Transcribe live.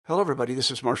Hello, everybody. This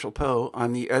is Marshall Poe.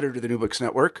 I'm the editor of the New Books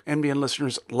Network. NBN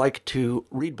listeners like to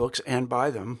read books and buy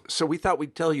them. So we thought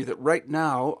we'd tell you that right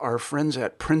now, our friends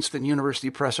at Princeton University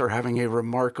Press are having a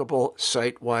remarkable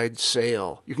site-wide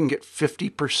sale. You can get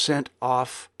 50%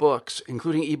 off books,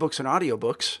 including ebooks and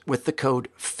audiobooks, with the code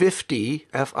 50,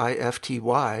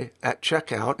 F-I-F-T-Y, at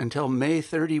checkout until May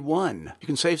 31. You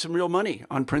can save some real money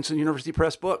on Princeton University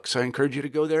Press books. I encourage you to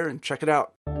go there and check it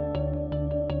out.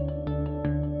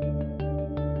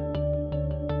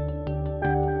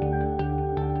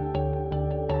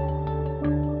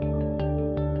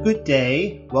 Good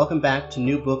day. Welcome back to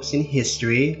New Books in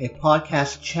History, a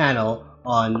podcast channel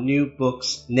on New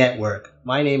Books Network.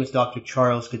 My name is Dr.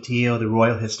 Charles Coutinho of the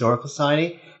Royal Historical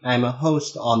Society. I'm a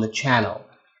host on the channel.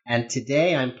 And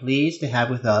today I'm pleased to have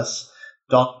with us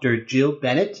Dr. Jill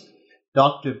Bennett.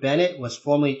 Dr. Bennett was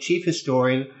formerly Chief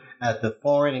Historian at the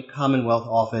Foreign and Commonwealth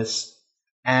Office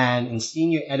and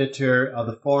Senior Editor of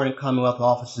the Foreign and Commonwealth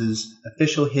Office's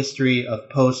Official History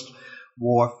of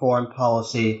Post-War Foreign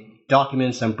Policy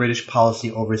Documents on British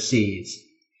Policy Overseas.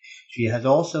 She has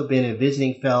also been a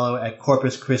visiting fellow at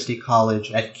Corpus Christi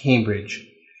College at Cambridge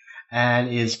and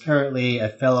is currently a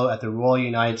fellow at the Royal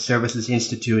United Services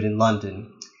Institute in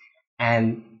London.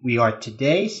 And we are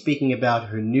today speaking about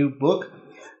her new book,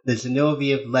 The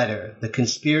Zinoviev Letter, The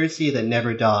Conspiracy That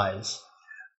Never Dies.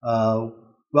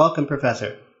 Welcome,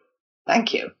 Professor.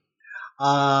 Thank you.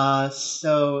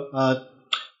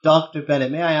 Dr.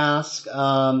 Bennett, may I ask,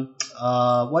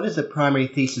 what is the primary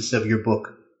thesis of your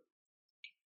book?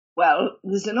 Well,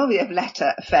 the Zinoviev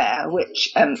letter affair,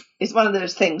 which is one of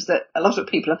those things that a lot of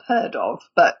people have heard of,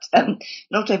 but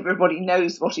not everybody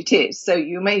knows what it is. So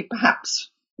you may perhaps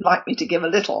like me to give a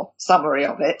little summary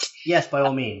of it. Yes, by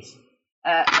all means.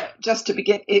 Just to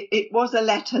begin, it was a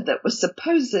letter that was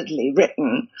supposedly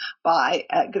written by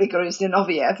Grigory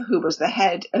Zinoviev, who was the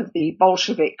head of the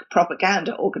Bolshevik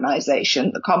propaganda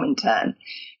organization, the Comintern,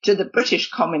 to the British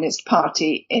Communist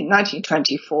Party in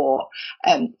 1924,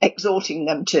 exhorting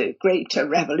them to greater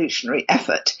revolutionary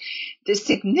effort. The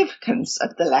significance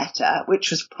of the letter,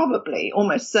 which was probably,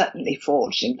 almost certainly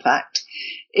forged, in fact,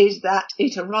 is that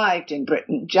it arrived in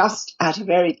Britain just at a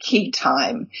very key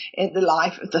time in the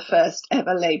life of the first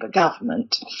ever Labour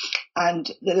government. And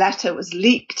the letter was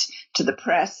leaked to the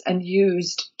press and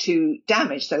used to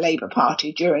damage the Labour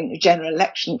Party during the general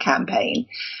election campaign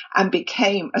and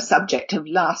became a subject of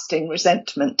lasting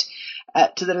resentment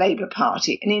to the Labour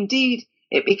Party. And indeed,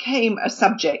 it became a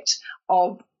subject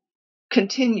of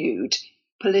continued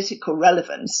political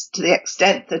relevance to the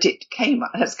extent that it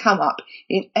has come up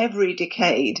in every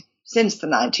decade since the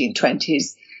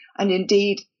 1920s. And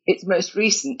indeed, its most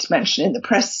recent mention in the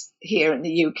press here in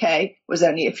the UK was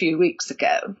only a few weeks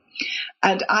ago.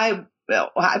 And I've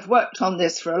worked on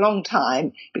this for a long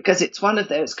time because it's one of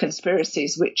those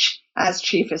conspiracies which, as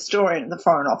Chief Historian of the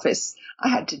Foreign Office, I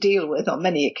had to deal with on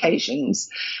many occasions.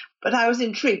 But I was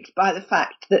intrigued by the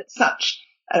fact that such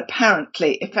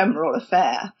apparently ephemeral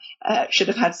affair should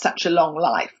have had such a long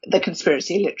life, the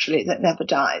conspiracy literally that never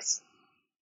dies.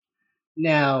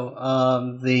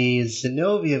 Now, the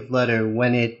Zinoviev letter,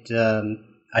 when it,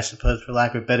 I suppose for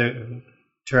lack of a better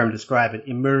term to describe it,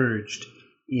 emerged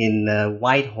in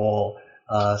Whitehall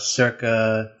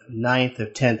circa 9th or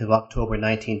 10th of October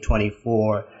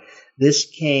 1924, this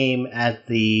came at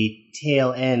the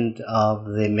tail end of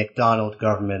the MacDonald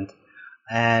government.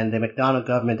 And the MacDonald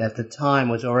government at the time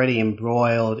was already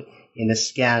embroiled in a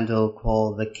scandal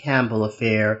called the Campbell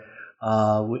Affair,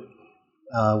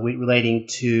 relating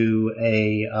to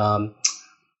a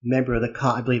member of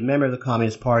the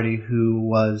Communist Party who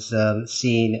was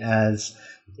seen as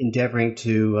endeavoring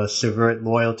to subvert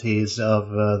loyalties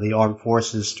of the armed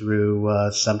forces through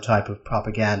some type of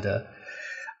propaganda.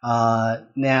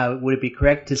 Now, would it be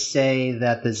correct to say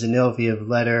that the Zinoviev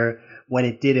letter, when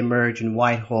it did emerge in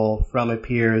Whitehall from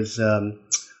appears from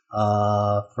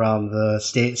the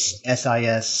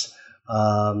SIS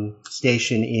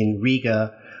station in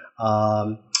Riga,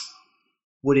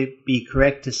 would it be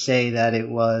correct to say that it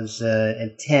was an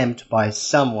attempt by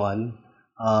someone,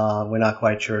 we're not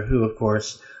quite sure who, of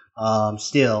course,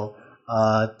 still,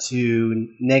 to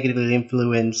negatively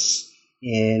influence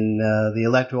in the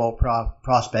electoral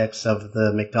prospects of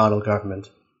the MacDonald government?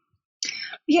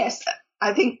 Yes,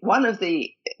 I think one of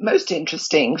the most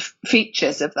interesting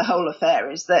features of the whole affair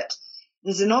is that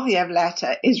the Zinoviev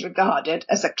letter is regarded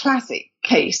as a classic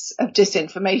case of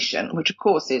disinformation, which of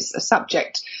course is a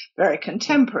subject very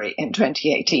contemporary in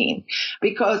 2018,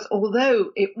 because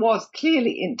although it was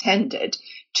clearly intended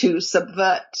to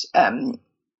subvert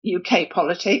UK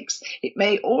politics, it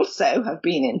may also have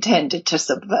been intended to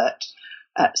subvert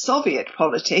Soviet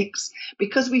politics,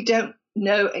 because we don't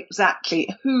know exactly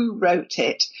who wrote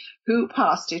it, who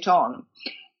passed it on,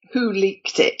 who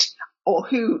leaked it, or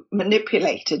who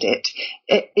manipulated it.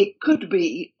 It could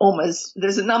be almost,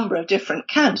 there's a number of different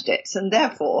candidates, and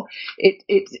therefore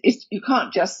you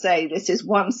can't just say this is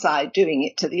one side doing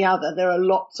it to the other. There are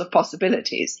lots of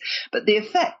possibilities. But the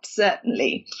effect,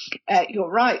 certainly, you're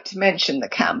right to mention the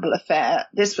Campbell affair.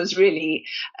 This was really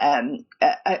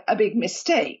a big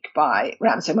mistake by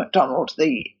Ramsay MacDonald,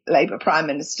 the Labour Prime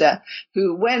Minister,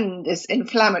 who, when this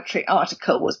inflammatory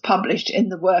article was published in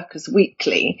the Workers'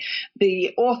 Weekly,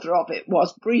 the author of it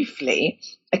was briefly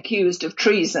accused of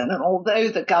treason. And although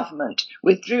the government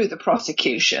withdrew the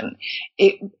prosecution,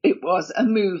 it was a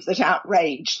move that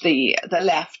outraged the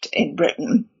left in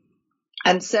Britain.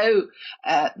 And so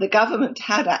the government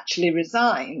had actually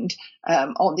resigned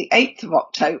on the 8th of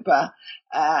October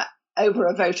over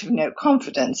a vote of no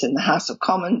confidence in the House of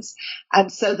Commons. And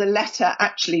so the letter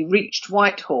actually reached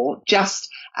Whitehall just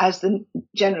as the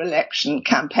general election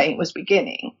campaign was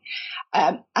beginning.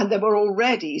 And there were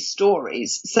already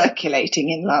stories circulating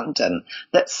in London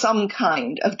that some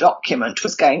kind of document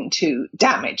was going to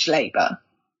damage Labour.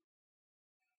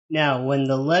 Now, when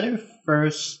the letter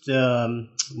first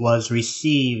was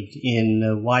received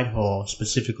in Whitehall,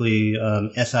 specifically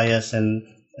SIS and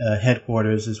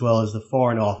headquarters, as well as the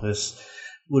Foreign Office,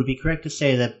 would it be correct to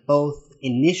say that both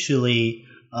initially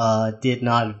did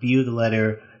not view the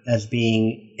letter as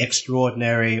being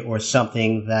extraordinary or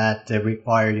something that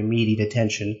required immediate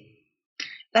attention?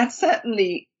 That's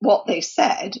certainly what they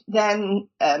said then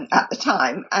at the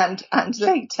time and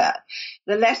later.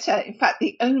 The letter, in fact,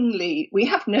 we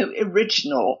have no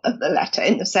original of the letter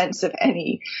in the sense of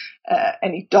any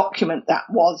document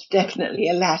that was definitely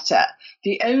a letter.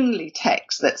 The only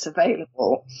text that's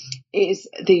available is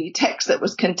the text that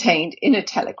was contained in a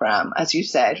telegram, as you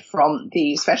said, from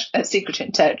the Secret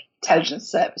Intelligence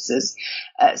Services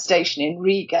station in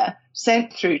Riga,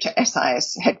 sent through to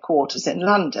SIS headquarters in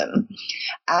London.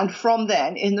 And from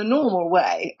then, in the normal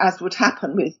way, as would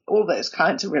happen with all those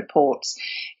kinds of reports,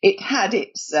 it had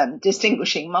its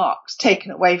distinguishing marks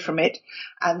taken away from it,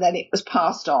 and then it was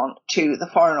passed on to the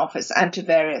Foreign Office and to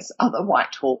various other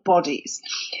Whitehall bodies.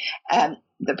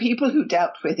 The people who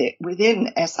dealt with it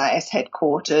within SIS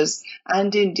headquarters,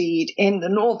 and indeed in the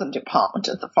Northern Department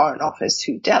of the Foreign Office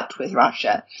who dealt with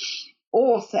Russia,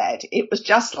 all said it was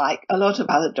just like a lot of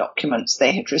other documents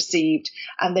they had received,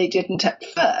 and they didn't at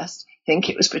first think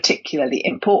it was particularly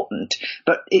important.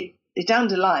 But it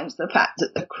underlines the fact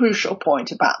that the crucial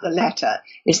point about the letter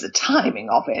is the timing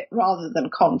of it rather than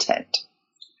content.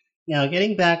 Now,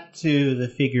 getting back to the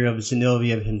figure of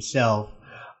Zinoviev himself,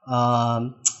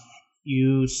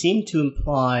 you seem to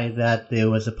imply that there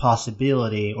was a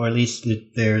possibility, or at least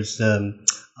that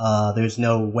there's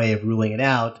no way of ruling it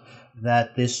out,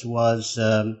 that this was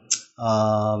a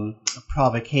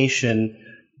provocation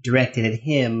directed at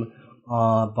him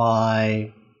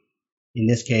by, in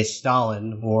this case,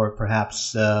 Stalin, or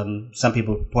perhaps some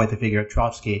people point the figure at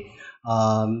Trotsky.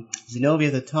 Zinoviev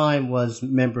at the time was a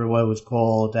member of what was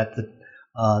called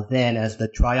then as the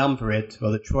Triumvirate, or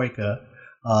the Troika,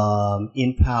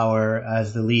 in power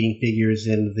as the leading figures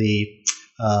in the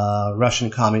Russian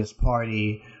Communist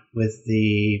Party, with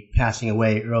the passing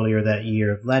away earlier that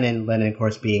year of Lenin. Lenin, of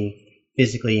course, being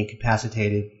physically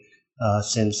incapacitated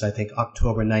since, I think,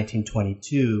 October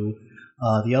 1922.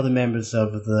 The other members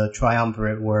of the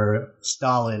Triumvirate were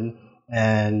Stalin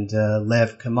and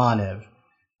Lev Kamenev.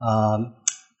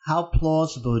 How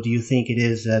plausible do you think it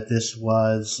is that this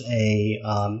was a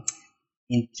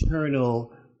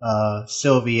internal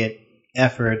Soviet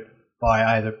effort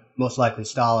by either most likely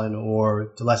Stalin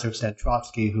or to a lesser extent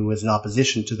Trotsky, who was in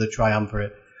opposition to the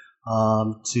Triumvirate,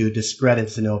 to discredit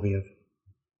Zinoviev?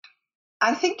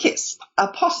 I think it's a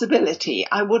possibility.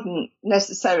 I wouldn't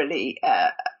necessarily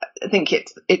think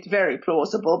it's very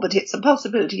plausible, but it's a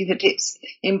possibility that it's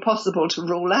impossible to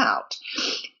rule out.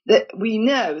 That we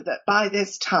know that by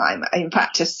this time, in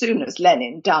fact, as soon as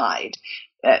Lenin died,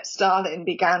 Stalin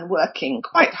began working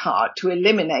quite hard to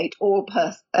eliminate all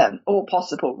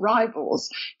possible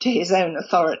rivals to his own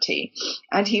authority.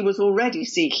 And he was already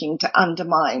seeking to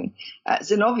undermine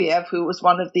Zinoviev, who was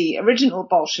one of the original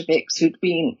Bolsheviks who'd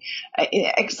been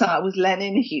in exile with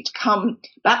Lenin. He'd come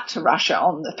back to Russia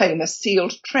on the famous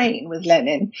sealed train with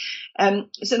Lenin.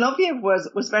 Zinoviev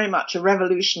was very much a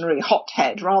revolutionary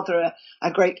hothead, rather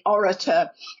a great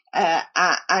orator,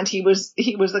 and he was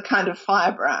the kind of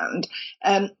firebrand.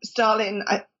 Stalin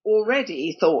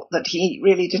already thought that he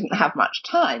really didn't have much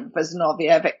time for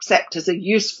Zinoviev except as a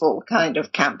useful kind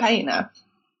of campaigner.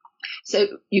 So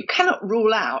you cannot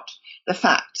rule out the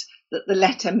fact that the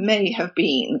letter may have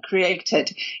been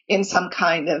created in some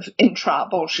kind of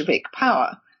intra-Bolshevik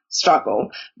power struggle,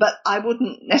 but I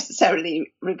wouldn't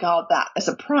necessarily regard that as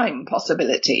a prime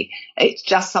possibility. It's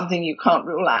just something you can't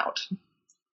rule out.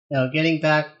 Now, getting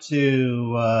back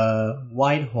to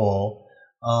Whitehall,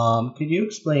 could you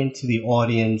explain to the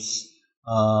audience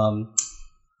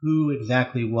who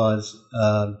exactly was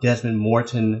Desmond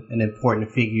Morton, an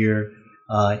important figure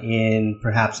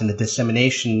perhaps in the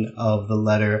dissemination of the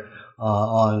letter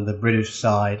on the British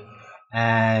side,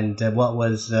 and what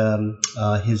was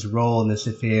his role in this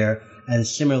affair? And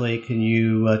similarly, can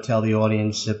you tell the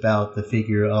audience about the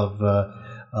figure of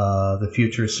the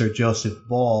future Sir Joseph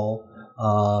Ball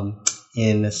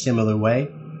in a similar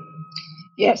way?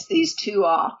 Yes, these two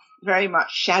are very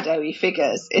much shadowy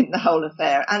figures in the whole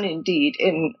affair, and indeed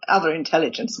in other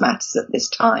intelligence matters at this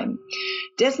time.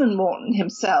 Desmond Morton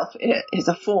himself is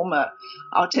a former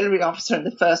artillery officer in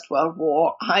the First World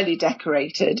War, highly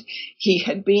decorated. He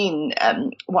had been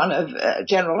one of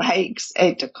General Haig's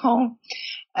aides-de-camp,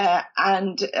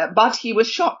 but he was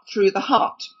shot through the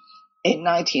heart in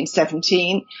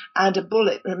 1917, and a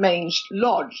bullet remained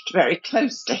lodged very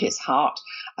close to his heart,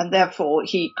 and therefore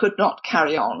he could not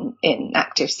carry on in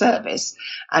active service,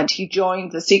 and he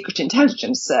joined the Secret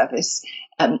Intelligence Service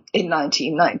in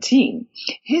 1919.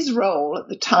 His role at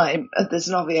the time of the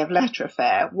Zinoviev letter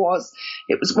affair was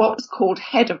what was called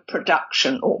head of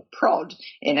production, or prod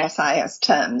in SIS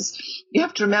terms. You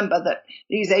have to remember that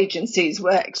these agencies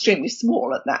were extremely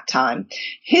small at that time.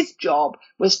 His job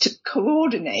was to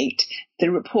coordinate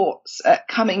the reports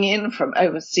coming in from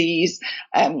overseas,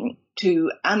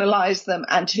 to analyze them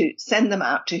and to send them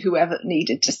out to whoever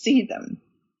needed to see them.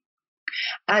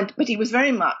 But he was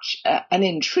very much an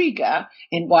intriguer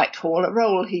in Whitehall, a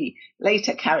role he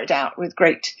later carried out with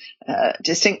great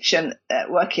distinction,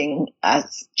 working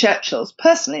as Churchill's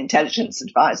personal intelligence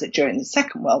advisor during the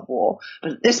Second World War.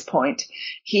 But at this point,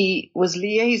 he was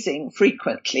liaising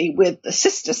frequently with the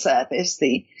sister service,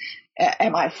 the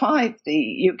MI5,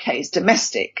 the UK's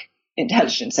domestic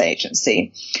intelligence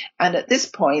agency. And at this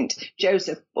point,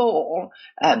 Joseph Ball,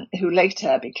 who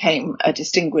later became a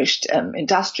distinguished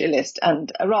industrialist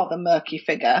and a rather murky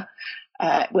figure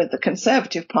with the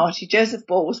Conservative Party, Joseph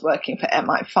Ball was working for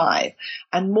MI5.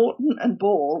 And Morton and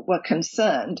Ball were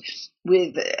concerned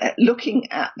with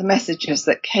looking at the messages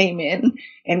that came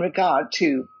in regard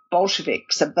to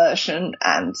Bolshevik subversion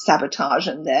and sabotage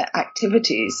and their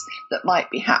activities that might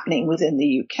be happening within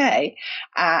the UK,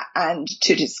 and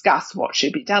to discuss what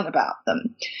should be done about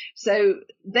them. So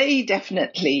they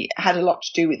definitely had a lot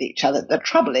to do with each other. The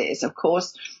trouble is, of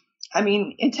course,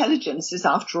 intelligence is,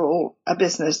 after all, a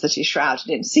business that is shrouded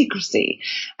in secrecy.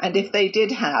 And if they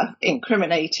did have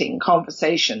incriminating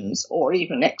conversations or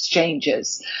even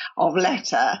exchanges of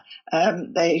letter,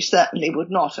 they certainly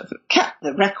would not have kept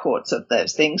the records of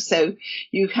those things. So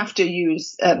you have to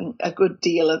use a good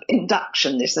deal of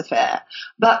induction, this affair.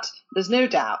 But there's no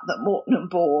doubt that Morton and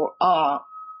Ball are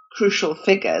crucial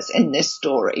figures in this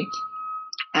story.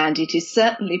 And it is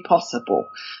certainly possible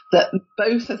that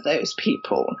both of those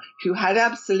people, who had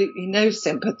absolutely no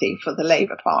sympathy for the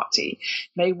Labour Party,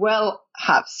 may well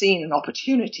have seen an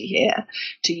opportunity here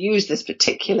to use this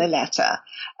particular letter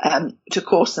to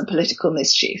cause some political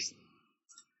mischief.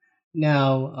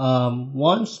 Now,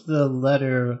 once the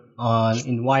letter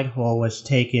in Whitehall was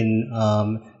taken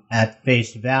at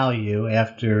face value,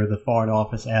 after the Foreign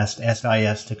Office asked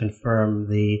SIS to confirm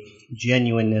the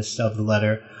genuineness of the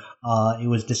letter, it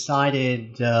was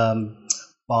decided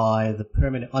by the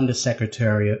permanent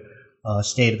Undersecretary of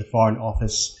State of the Foreign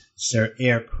Office, Sir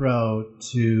Eyre Crowe,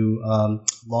 to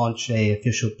launch an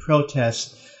official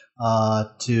protest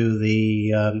to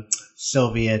the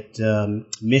Soviet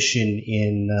mission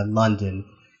in London.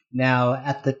 Now,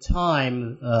 at the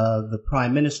time, the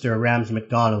Prime Minister, Ramsay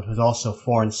MacDonald, who was also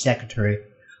Foreign Secretary,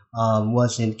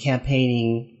 was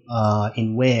campaigning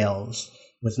in Wales,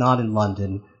 was not in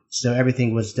London. So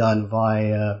everything was done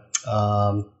via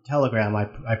telegram,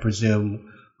 I presume,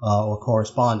 or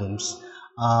correspondence.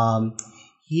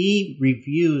 He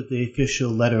reviewed the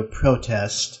official letter of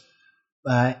protest,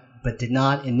 but did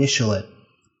not initial it.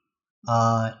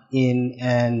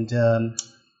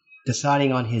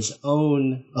 Deciding on his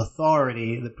own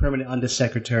authority, the permanent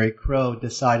Undersecretary Crowe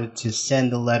decided to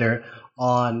send the letter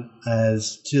on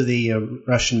to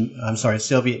the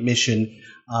Soviet mission,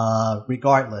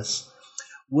 regardless.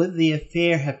 Would the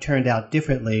affair have turned out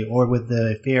differently, or would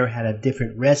the affair had a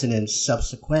different resonance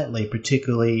subsequently,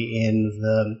 particularly in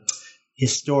the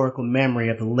historical memory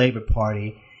of the Labour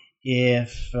Party,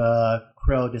 if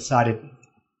Crowe decided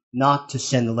not to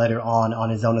send the letter on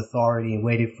his own authority and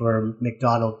waited for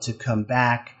MacDonald to come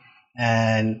back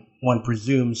and one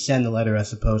presumes, send the letter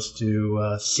as opposed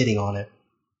to sitting on it.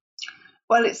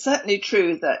 Well, it's certainly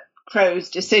true that Crowe's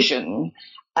decision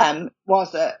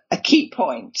was a key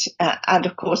point, and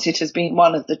of course it has been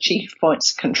one of the chief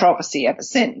points of controversy ever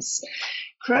since.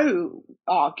 Crowe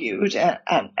argued,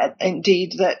 and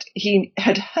indeed, that he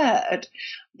had heard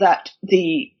that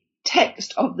the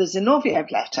text of the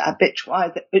Zinoviev letter,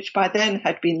 which by then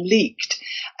had been leaked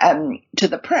to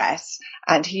the press,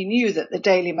 and he knew that the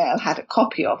Daily Mail had a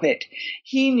copy of it.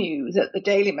 He knew that the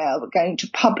Daily Mail were going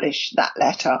to publish that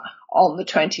letter on the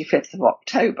 25th of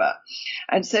October.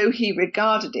 And so he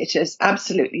regarded it as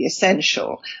absolutely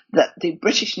essential that the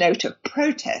British note of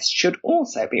protest should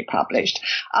also be published.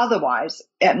 Otherwise,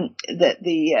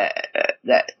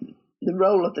 the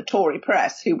role of the Tory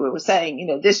press, who were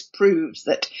saying, this proves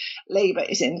that Labour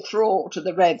is in thrall to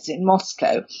the Reds in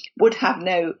Moscow, would have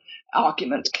no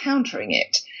argument countering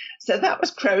it. So that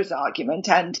was Crowe's argument,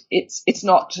 and it's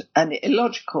not an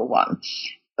illogical one.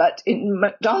 But in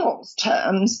MacDonald's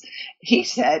terms, he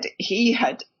said he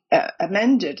had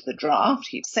amended the draft,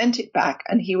 he'd sent it back,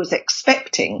 and he was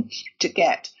expecting to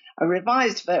get a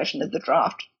revised version of the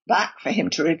draft back for him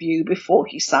to review before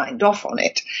he signed off on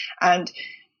it. And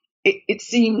it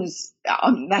seems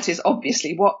that is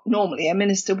obviously what normally a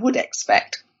minister would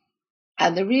expect.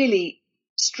 And the really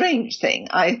strange thing,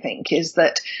 I think, is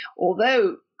that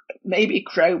although maybe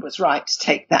Crowe was right to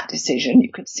take that decision, you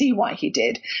could see why he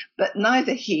did, but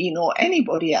neither he nor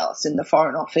anybody else in the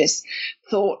Foreign Office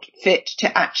thought fit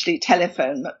to actually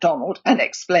telephone MacDonald and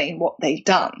explain what they'd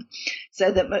done.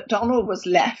 So that MacDonald was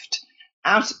left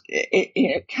out,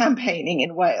 campaigning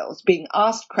in Wales, being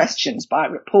asked questions by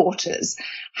reporters,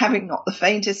 having not the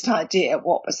faintest idea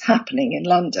what was happening in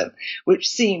London, which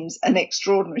seems an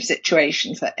extraordinary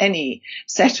situation for any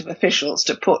set of officials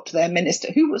to put their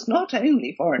minister, who was not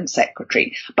only Foreign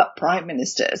Secretary, but Prime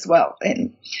Minister as well,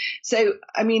 in. So,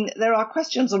 there are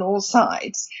questions on all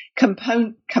sides,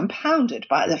 compounded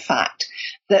by the fact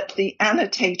that the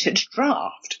annotated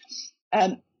draft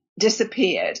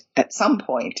disappeared at some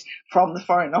point from the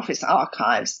Foreign Office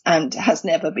archives and has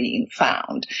never been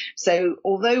found. So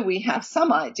although we have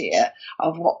some idea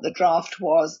of what the draft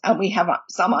was, and we have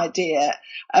some idea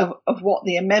of what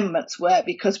the amendments were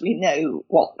because we know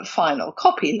what the final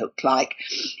copy looked like,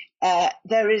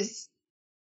 there is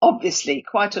obviously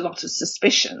quite a lot of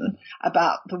suspicion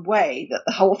about the way that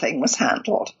the whole thing was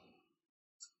handled.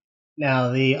 Now,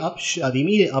 the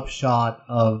immediate upshot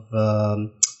of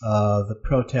the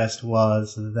protest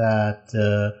was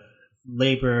that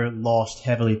Labour lost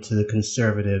heavily to the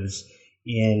Conservatives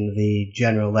in the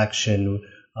general election,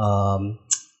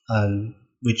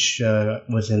 which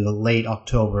was in the late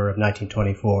October of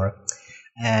 1924.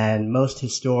 And most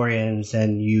historians,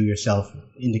 and you yourself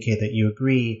indicate that you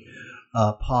agree,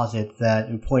 posit that,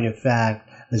 in point of fact,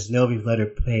 the Zinoviev letter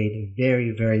played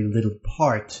very, very little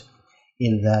part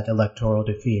in that electoral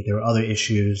defeat. There were other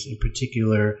issues, in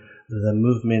particular the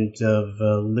movement of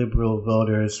liberal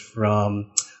voters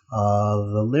from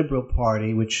the Liberal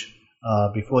Party, which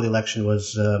before the election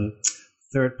was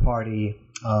third party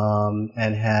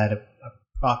and had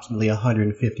approximately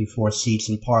 154 seats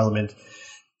in Parliament,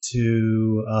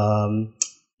 to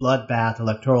bloodbath,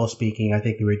 electoral speaking, I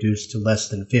think they reduced to less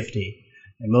than 50.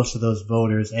 And most of those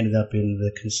voters ended up in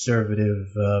the Conservative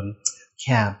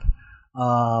camp.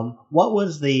 What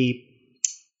was the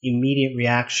immediate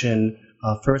reaction,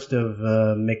 first of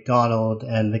MacDonald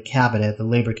and the cabinet, the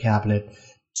Labour cabinet,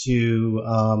 to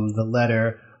the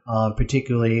letter?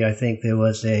 Particularly, I think there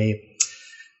was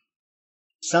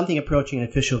something approaching an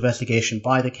official investigation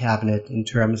by the cabinet in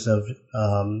terms of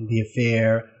the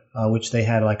affair, which they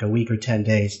had like a week or 10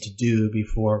 days to do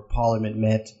before Parliament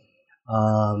met.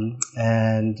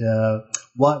 And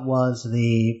what was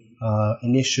the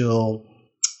initial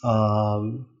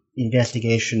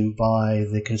investigation by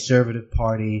the Conservative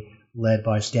Party led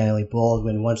by Stanley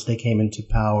Baldwin once they came into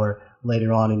power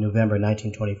later on in November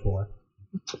 1924?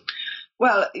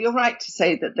 Well, you're right to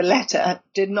say that the letter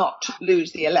did not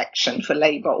lose the election for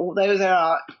Labour, although there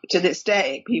are, to this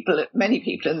day, many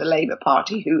people in the Labour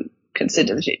Party who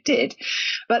consider that it did.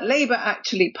 But Labour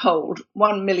actually polled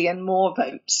 1 million more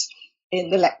votes in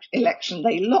the election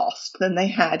they lost than they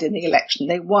had in the election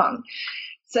they won.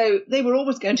 So they were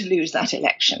always going to lose that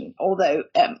election, although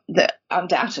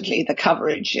undoubtedly the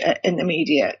coverage in the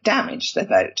media damaged the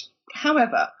vote.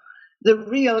 However, the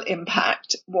real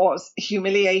impact was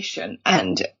humiliation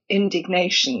and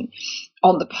indignation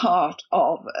on the part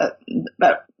of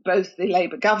both the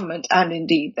Labour government and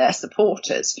indeed their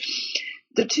supporters.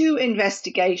 The two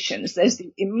investigations, there's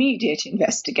the immediate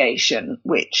investigation,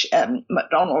 which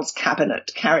MacDonald's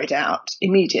cabinet carried out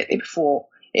immediately before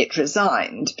it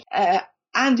resigned.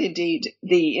 And indeed,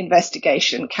 the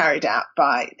investigation carried out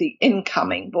by the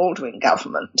incoming Baldwin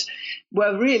government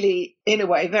were really, in a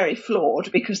way, very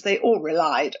flawed because they all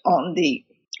relied on the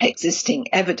existing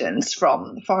evidence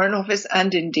from the Foreign Office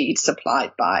and indeed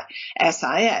supplied by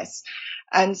SIS.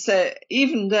 And so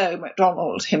even though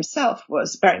MacDonald himself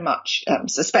was very much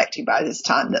suspecting by this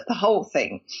time that the whole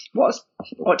thing was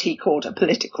what he called a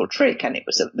political trick and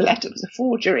the letter was a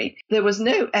forgery, there was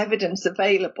no evidence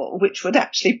available which would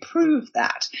actually prove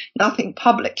that, nothing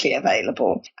publicly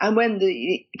available. And when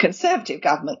the Conservative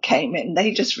government came in,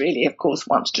 they just really, of course,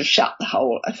 wanted to shut the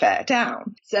whole affair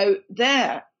down. So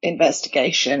their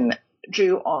investigation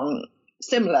drew on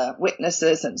similar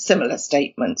witnesses and similar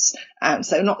statements, and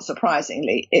so not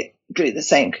surprisingly, it drew the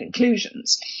same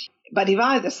conclusions. But if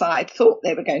either side thought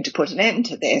they were going to put an end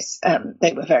to this,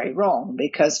 they were very wrong,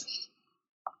 because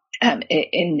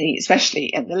especially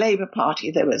in the Labour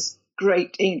Party, there was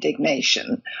great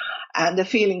indignation and the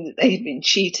feeling that they had been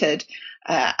cheated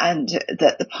and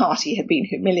that the party had been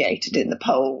humiliated in the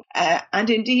poll. And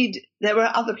indeed, there were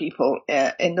other people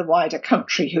in the wider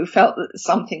country who felt that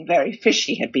something very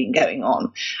fishy had been going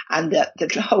on and that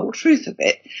the whole truth of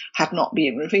it had not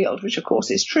been revealed, which of course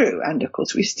is true. And of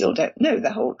course, we still don't know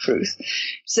the whole truth.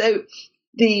 So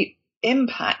the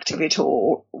impact of it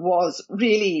all was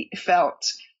really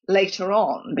felt later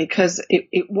on, because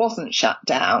it wasn't shut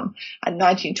down. In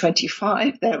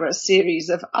 1925, there were a series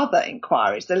of other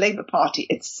inquiries. The Labour Party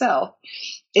itself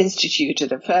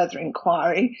instituted a further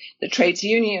inquiry. The Trades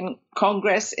Union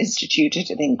Congress instituted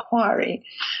an inquiry.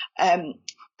 And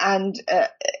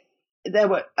there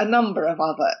were a number of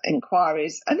other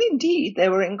inquiries. And indeed,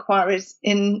 there were inquiries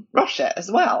in Russia as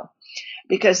well,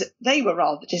 because they were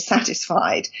rather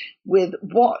dissatisfied with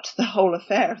what the whole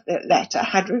affair of the letter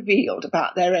had revealed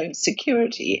about their own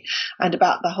security and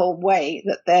about the whole way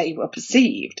that they were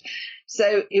perceived.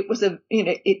 So it was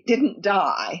it didn't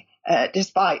die,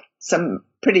 despite some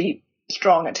pretty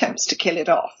strong attempts to kill it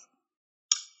off.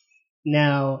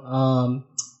 Now,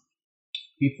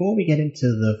 before we get into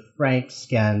the Frank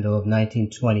scandal of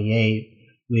 1928,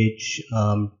 which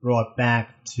brought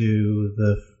back to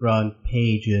the front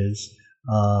pages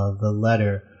the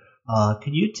letter,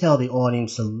 could you tell the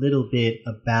audience a little bit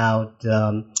about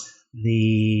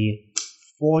the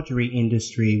forgery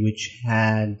industry which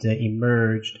had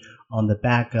emerged on the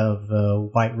back of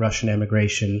white Russian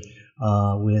emigration,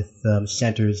 with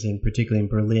centers particularly in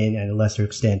Berlin and to a lesser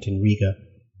extent in Riga?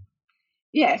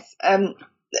 Yes.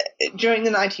 During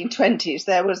the 1920s,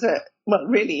 there was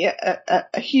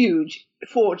a huge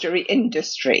forgery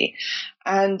industry.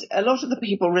 And a lot of the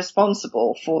people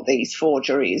responsible for these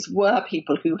forgeries were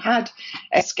people who had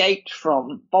escaped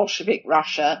from Bolshevik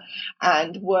Russia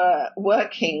and were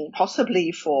working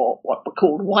possibly for what were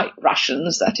called white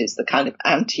Russians, that is the kind of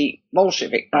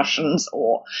anti-Bolshevik Russians,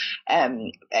 or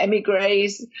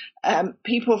emigres,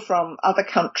 people from other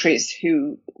countries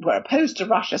who were opposed to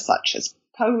Russia, such as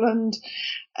Poland,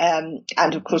 and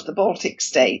of course the Baltic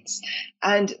states.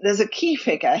 And there's a key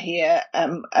figure here,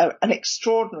 an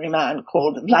extraordinary man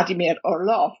called Vladimir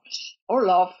Orlov.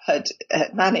 Orlov had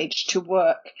managed to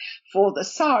work for the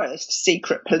Tsarist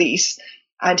secret police,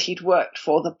 and he'd worked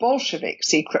for the Bolshevik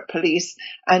secret police,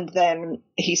 and then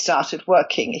he started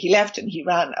working. He left and he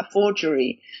ran a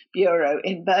forgery bureau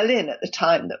in Berlin at the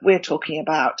time that we're talking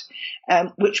about,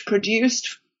 which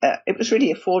produced it was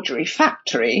really a forgery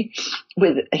factory.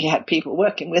 He had people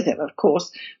working with him, of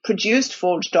course, produced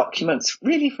forged documents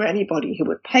really for anybody who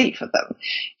would pay for them.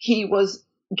 He was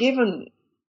given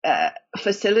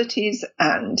facilities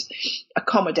and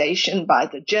accommodation by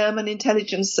the German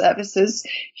intelligence services.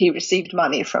 He received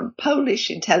money from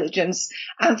Polish intelligence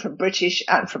and from British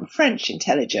and from French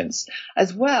intelligence,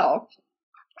 as well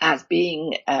as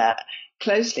being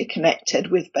closely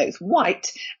connected with both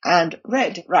white and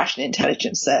red Russian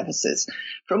intelligence services,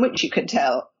 from which you can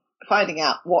tell finding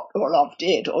out what Orlov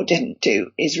did or didn't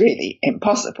do is really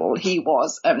impossible. He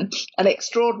was an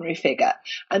extraordinary figure.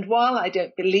 And while I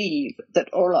don't believe that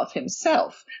Orlov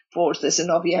himself forged the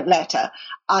Zinoviev letter,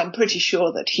 I'm pretty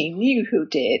sure that he knew who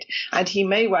did, and he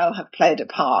may well have played a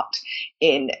part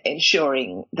in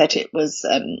ensuring that it was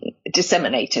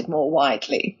disseminated more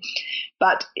widely.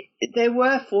 But there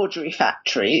were forgery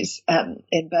factories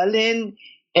in Berlin,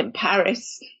 in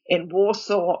Paris, in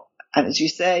Warsaw, and as you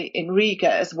say, in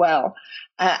Riga as well.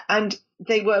 And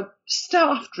they were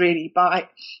staffed really by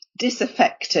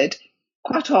disaffected,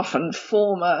 quite often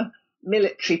former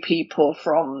military people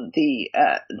from the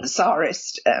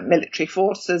Tsarist military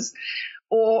forces,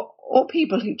 or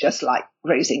people who just like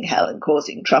raising hell and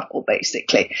causing trouble,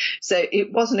 basically. So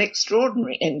it was an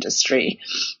extraordinary industry.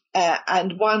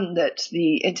 and one that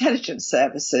the intelligence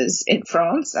services in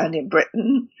France and in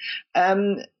Britain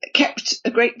kept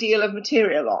a great deal of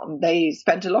material on. They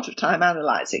spent a lot of time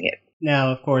analysing it.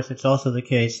 Now, of course, it's also the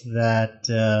case that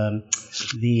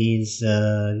these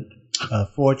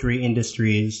forgery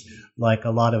industries, like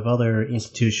a lot of other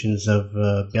institutions of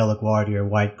Bella Guardia or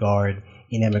White Guard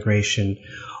in emigration,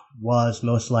 was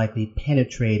most likely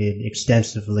penetrated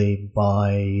extensively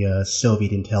by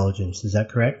Soviet intelligence. Is that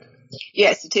correct?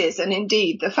 Yes, it is. And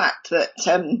indeed, the fact that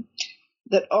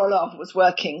that Orlov was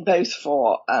working both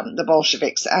for the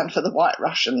Bolsheviks and for the White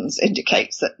Russians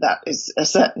indicates that that is a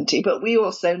certainty. But we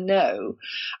also know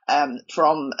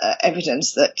from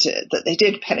evidence that they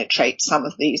did penetrate some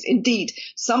of these. Indeed,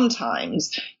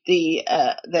 sometimes the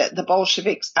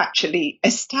Bolsheviks actually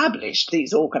established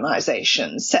these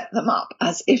organizations, set them up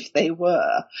as if they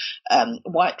were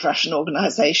White Russian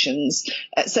organizations,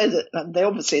 so that they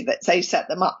obviously, that they set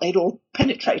them up, they'd all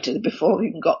penetrated before they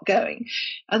even got going.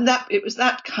 And that it was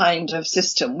that kind of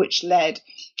system which led,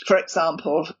 for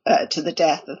example, to the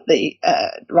death of the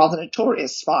rather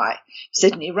notorious spy,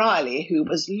 Sidney Riley, who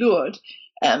was lured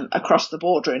across the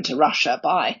border into Russia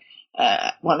by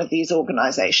one of these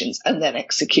organizations and then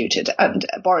executed. And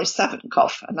Boris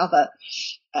Savinkov, another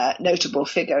notable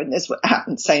figure in this,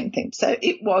 happened the same thing. So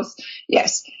it was,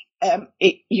 yes,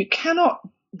 you cannot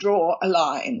draw a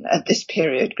line at this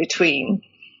period between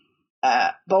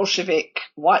Bolshevik,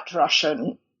 White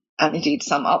Russian, and indeed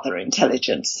some other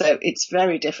intelligence. So it's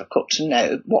very difficult to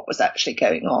know what was actually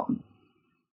going on.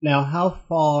 Now, how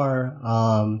far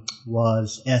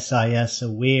was SIS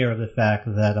aware of the fact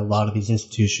that a lot of these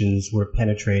institutions were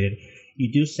penetrated?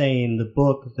 You do say in the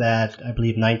book that, I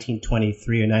believe,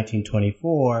 1923 or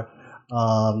 1924,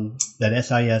 that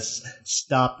SIS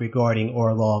stopped regarding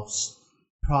Orlov's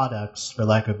products, for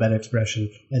lack of a better expression,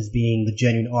 as being the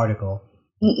genuine article.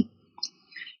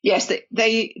 Yes,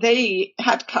 they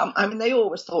had come. I mean, they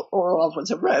always thought Orlov was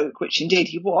a rogue, which indeed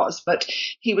he was, but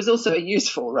he was also a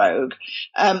useful rogue.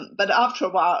 But after a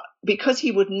while, because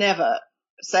he would never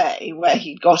say where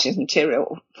he'd got his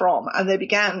material from, and they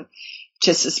began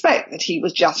to suspect that he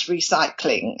was just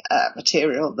recycling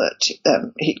material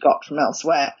that he'd got from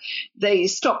elsewhere, they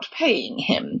stopped paying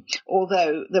him,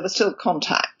 although there were still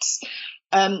contacts.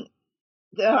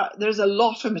 There's a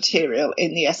lot of material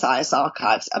in the SIS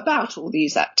archives about all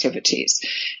these activities.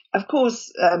 Of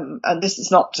course, and this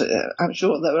is not, I'm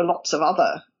sure there were lots of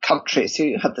other countries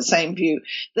who had the same view.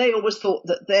 They always thought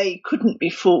that they couldn't be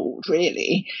fooled,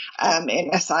 really,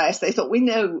 in SIS. They thought, we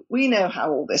know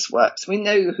how all this works. We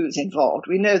know who's involved.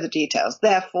 We know the details.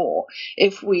 Therefore,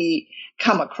 if we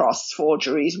come across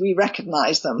forgeries, we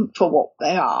recognize them for what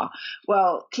they are.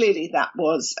 Well, clearly that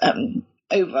was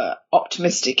over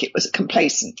optimistic. It was a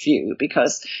complacent view,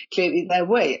 because clearly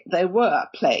they were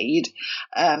played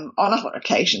on other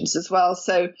occasions as well.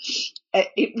 So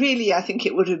it really, I think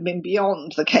it would have been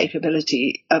beyond the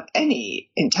capability of any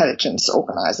intelligence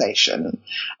organization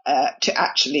to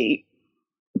actually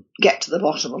get to the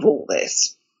bottom of all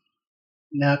this.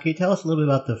 Now, can you tell us a little bit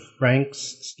about the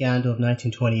Franks scandal of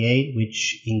 1928,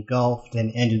 which engulfed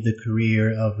and ended the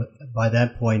career of, by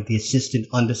that point, the Assistant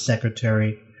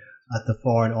Undersecretary at the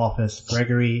Foreign Office,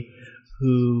 Gregory,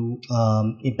 who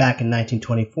back in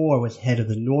 1924 was head of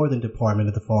the Northern Department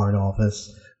of the Foreign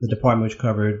Office, the department which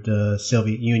covered the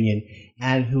Soviet Union,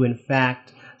 and who in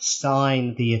fact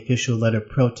signed the official letter of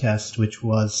protest which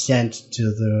was sent to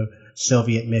the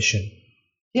Soviet mission.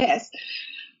 Yes.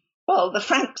 Well, the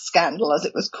Franks scandal, as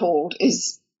it was called,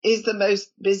 is the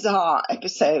most bizarre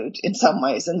episode in some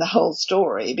ways in the whole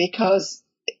story, because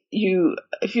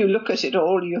if you look at it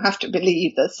all, you have to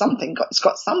believe that it's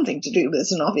got something to do with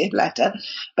the Zinoviev letter,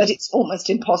 but it's almost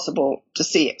impossible to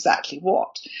see exactly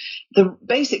what. The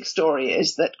basic story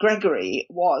is that Gregory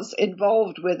was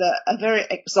involved with a very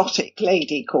exotic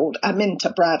lady called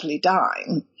Aminta Bradley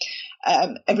Dine.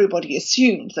 Everybody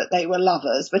assumed that they were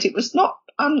lovers, but it was not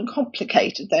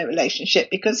uncomplicated, their relationship,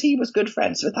 because he was good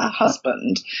friends with her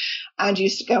husband and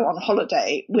used to go on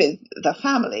holiday with the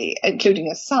family,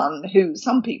 including a son who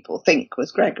some people think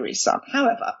was Gregory's son.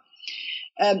 However,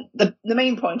 the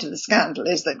main point of the scandal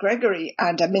is that Gregory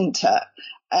and Aminta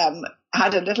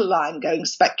had a little line going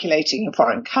speculating in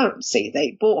foreign currency.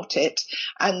 They bought it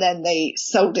and then they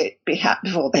sold it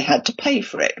before they had to pay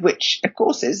for it, which of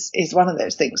course is one of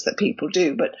those things that people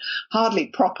do, but hardly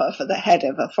proper for the head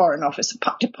of a Foreign Office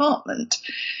department.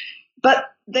 But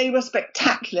they were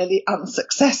spectacularly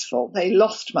unsuccessful. They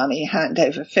lost money hand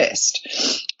over fist.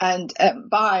 And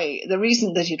by the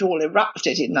reason that it all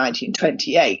erupted in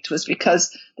 1928 was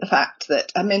because the fact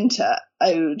that Aminta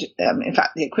owed, in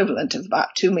fact, the equivalent of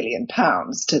about £2 million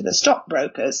to the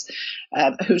stockbrokers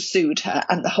who sued her,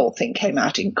 and the whole thing came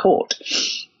out in court.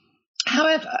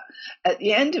 However, at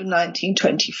the end of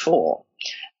 1924,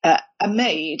 a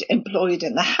maid employed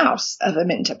in the house of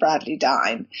Aminta Bradley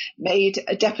Dine made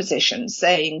a deposition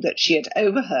saying that she had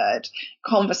overheard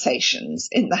conversations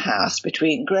in the house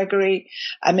between Gregory,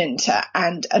 Aminta,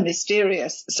 and a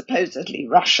mysterious, supposedly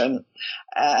Russian,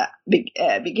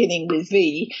 beginning with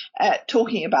V,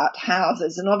 talking about how the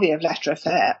Zinoviev letter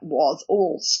affair was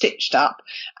all stitched up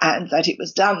and that it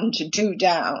was done to do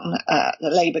down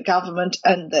the Labour government,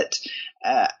 and that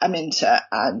Aminta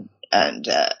and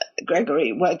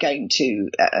Gregory were going to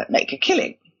make a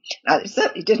killing. Now, they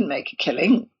certainly didn't make a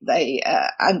killing.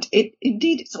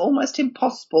 Indeed, it's almost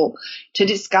impossible to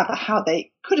discover how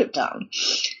they could have done.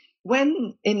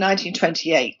 When, in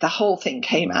 1928, the whole thing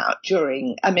came out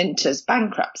during Aminta's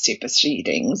bankruptcy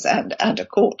proceedings and a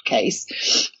court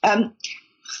case, a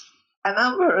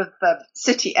number of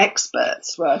city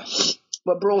experts were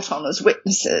brought on as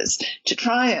witnesses to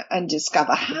try and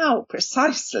discover how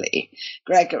precisely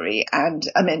Gregory and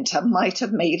Aminta might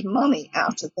have made money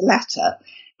out of the letter.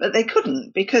 But they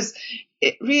couldn't, because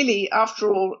it really,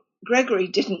 after all, Gregory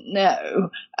didn't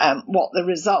know what the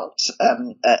result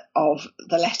of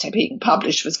the letter being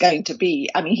published was going to be.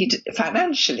 I mean,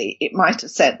 financially, it might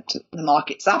have sent the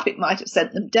markets up, it might have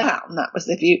sent them down. That was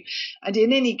the view. And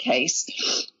in any case,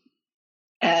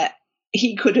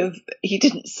 he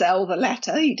didn't sell the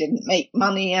letter, he didn't make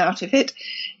money out of it,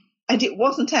 and it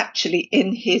wasn't actually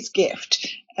in his gift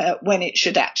when it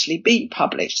should actually be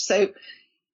published. So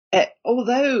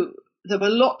although there were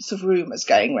lots of rumours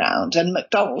going round, and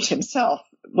MacDonald himself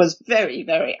was very,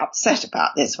 very upset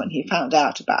about this when he found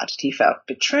out about it. He felt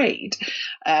betrayed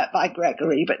by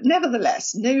Gregory, but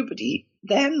nevertheless, nobody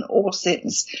then or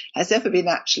since has ever been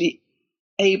actually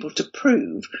able to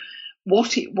prove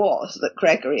what it was that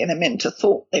Gregory and Aminta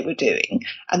thought they were doing.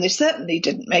 And they certainly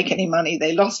didn't make any money.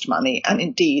 They lost money. And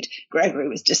indeed, Gregory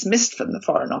was dismissed from the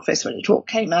Foreign Office when it all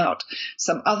came out.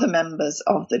 Some other members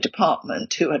of the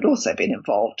department who had also been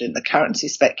involved in the currency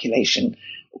speculation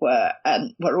were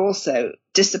also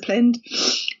disciplined.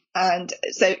 And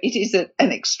so it is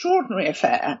an extraordinary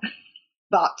affair,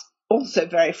 but also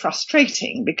very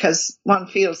frustrating, because one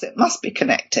feels it must be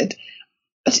connected,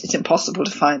 but it's impossible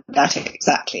to find out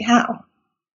exactly how.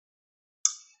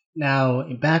 Now,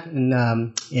 back in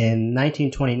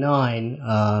 1929,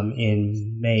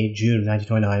 in May, June of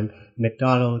 1929,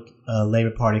 MacDonald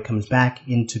Labour Party comes back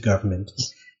into government.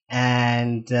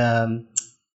 And for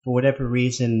whatever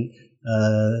reason,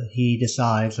 he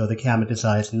decides, or the cabinet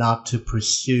decides, not to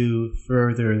pursue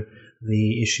further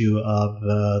the issue of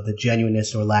the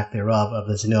genuineness or lack thereof of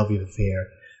the Zinoviev affair,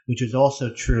 which was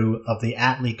also true of the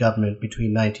Attlee government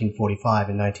between 1945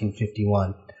 and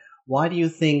 1951. Why do you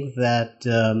think that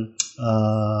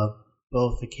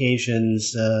both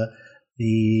occasions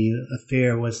the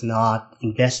affair was not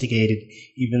investigated,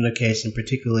 even in the case in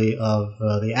particularly of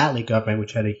the Attlee government,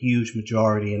 which had a huge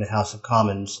majority in the House of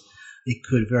Commons? It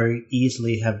could very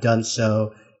easily have done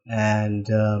so and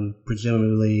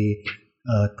presumably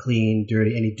clean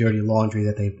any dirty laundry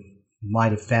that they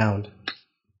might have found.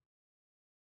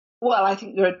 Well, I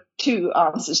think there are two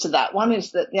answers to that. One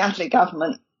is that the Attlee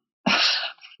government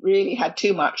really had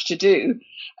too much to do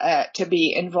to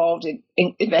be involved in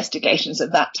investigations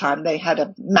at that time. They had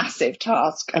a massive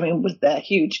task, with their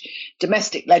huge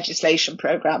domestic legislation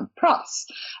program, plus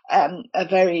a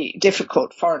very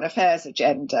difficult foreign affairs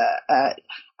agenda.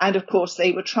 And of course,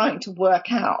 they were trying to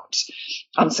work out,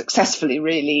 unsuccessfully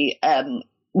really,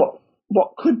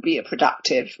 what could be a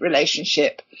productive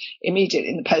relationship immediately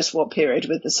in the post-war period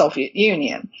with the Soviet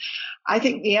Union. I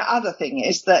think the other thing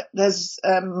is that there's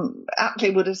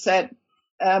Attlee would have said,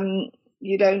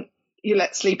 you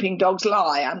let sleeping dogs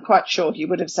lie. I'm quite sure he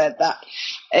would have said that.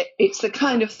 It's the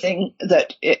kind of thing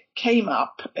that it came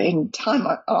up in time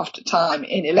after time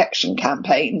in election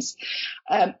campaigns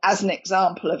as an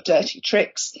example of dirty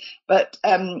tricks. But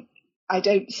I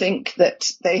don't think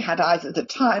that they had either the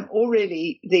time or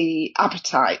really the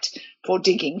appetite for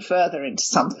digging further into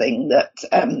something that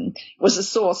was a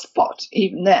sore spot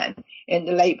even then in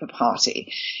the Labour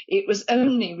Party. It was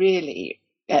only really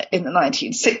in the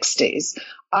 1960s,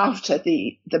 after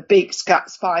the big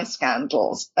spy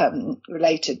scandals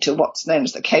related to what's known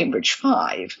as the Cambridge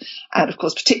Five, and of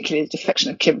course particularly the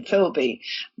defection of Kim Philby,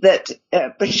 that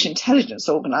British intelligence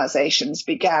organisations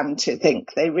began to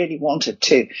think they really wanted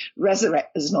to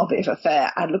resurrect the Zinoviev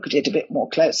affair and look at it a bit more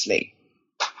closely.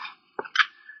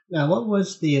 Now, what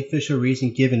was the official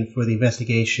reason given for the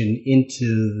investigation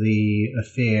into the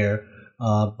affair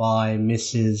by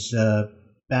Mrs.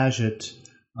 Bagehot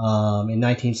in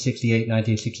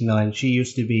 1968-1969? She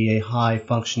used to be a high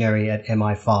functionary at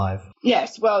MI5.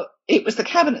 Yes, well, it was the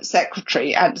cabinet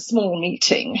secretary at a small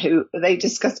meeting who they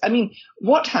discussed. I mean,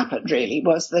 what happened really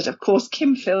was that, of course,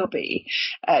 Kim Philby,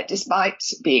 despite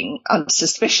being under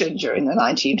suspicion during the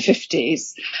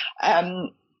 1950s,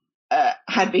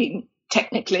 had been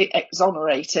technically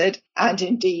exonerated, and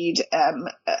indeed,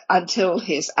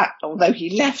 although he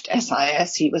left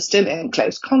SIS, he was still in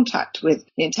close contact with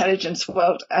the intelligence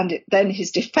world, and then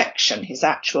his defection, his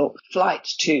actual flight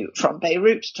from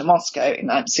Beirut to Moscow in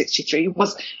 1963,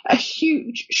 was a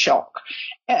huge shock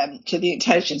to the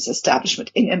intelligence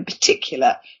establishment, in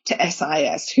particular to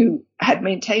SIS, who had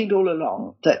maintained all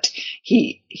along that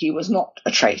he was not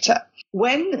a traitor.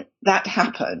 When that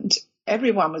happened,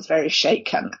 everyone was very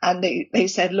shaken, and they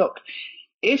said, look,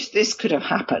 if this could have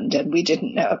happened and we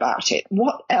didn't know about it,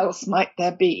 what else might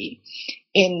there be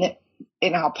in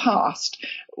our past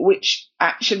which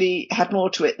actually had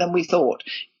more to it than we thought?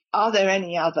 Are there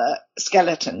any other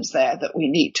skeletons there that we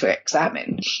need to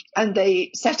examine? And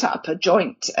they set up a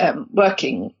joint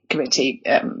working committee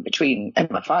between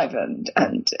MI5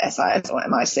 and SIS or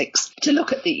MI6 to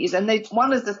look at these. And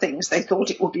one of the things they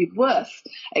thought it would be worth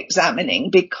examining,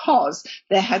 because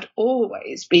there had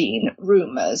always been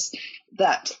rumours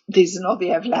that the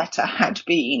Zinoviev letter had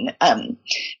been,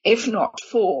 if not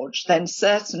forged, then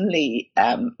certainly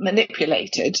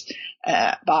manipulated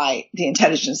by the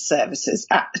intelligence services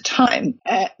at the time.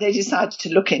 They decided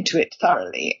to look into it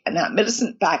thoroughly. And now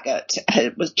Millicent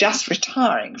Bagehot was just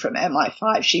retiring from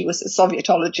MI5. She was a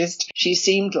Sovietologist. She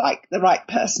seemed like the right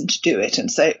person to do it.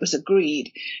 And so it was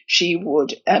agreed she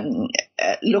would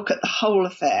look at the whole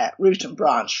affair, root and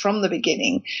branch, from the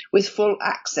beginning, with full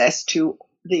access to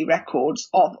the records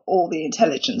of all the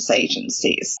intelligence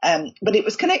agencies. But it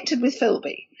was connected with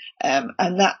Philby,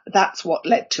 and that's what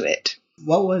led to it.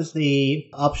 What was the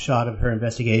upshot of her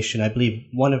investigation? I believe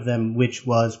one of them, which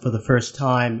was for the first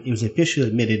time, it was officially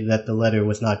admitted that the letter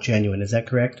was not genuine. Is that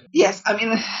correct? Yes. I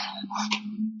mean,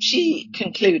 she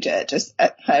concluded, as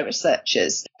her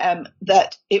researchers,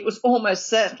 that it was almost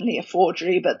certainly a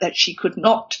forgery, but that she could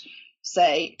not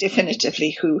say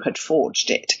definitively who had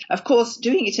forged it. Of course,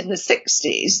 doing it in the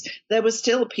 60s, there were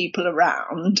still people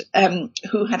around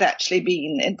who had actually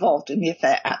been involved in the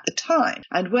affair at the time.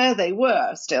 And where they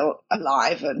were still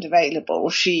alive and available,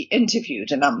 she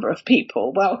interviewed a number of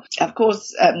people. Well, of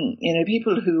course,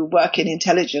 people who work in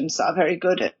intelligence are very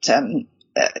good at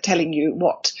telling you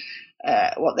what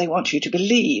they want you to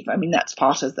believe. I mean, that's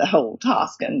part of the whole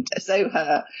task. And so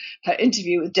her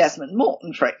interview with Desmond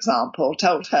Morton, for example,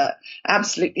 told her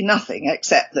absolutely nothing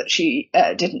except that she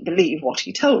didn't believe what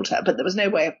he told her, but there was no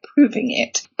way of proving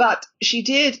it. But she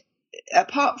did,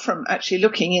 apart from actually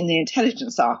looking in the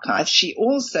intelligence archives, she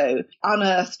also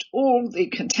unearthed all the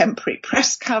contemporary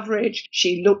press coverage.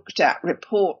 She looked at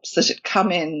reports that had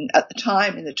come in at the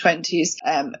time in the 20s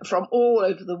from all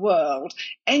over the world,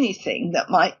 anything that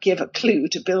might give a clue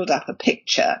to build up a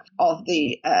picture of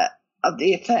the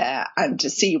affair and to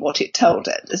see what it told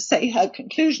her. To say her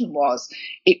conclusion was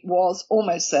it was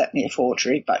almost certainly a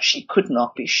forgery, but she could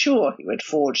not be sure who had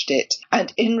forged it.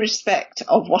 And in respect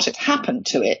of what had happened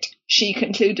to it, she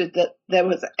concluded that there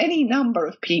was any number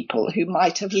of people who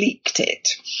might have leaked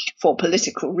it for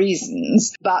political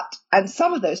reasons, and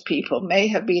some of those people may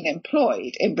have been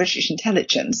employed in British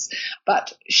intelligence,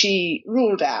 but she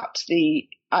ruled out the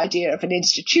idea of an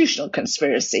institutional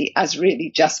conspiracy as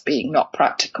really just being not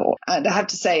practical. And I have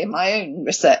to say, in my own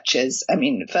researches, I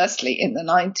mean, firstly, in the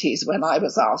 90s, when I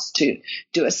was asked to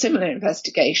do a similar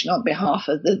investigation on behalf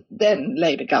of the then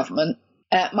Labour government,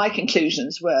 my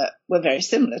conclusions were very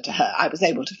similar to her. I was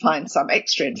able to find some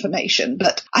extra information,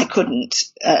 but I couldn't,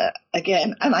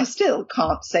 again, and I still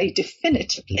can't say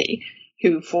definitively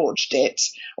who forged it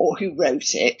or who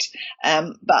wrote it.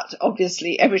 But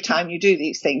obviously, every time you do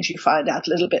these things, you find out a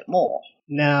little bit more.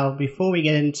 Now, before we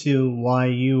get into why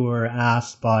you were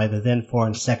asked by the then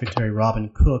Foreign Secretary Robin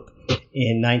Cook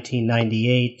in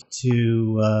 1998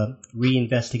 to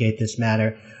reinvestigate this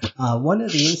matter, one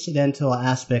of the incidental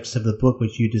aspects of the book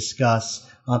which you discuss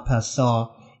en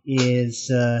passant is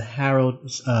Harold,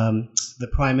 the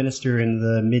prime minister in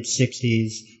the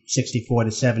mid-60s, 64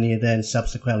 to 70, and then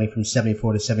subsequently from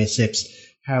 74 to 76,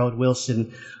 Harold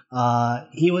Wilson.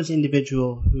 He was an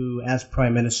individual who, as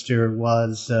prime minister,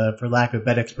 was, for lack of a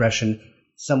better expression,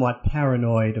 somewhat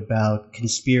paranoid about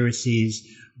conspiracies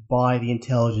by the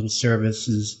intelligence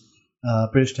services,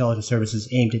 British intelligence services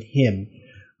aimed at him.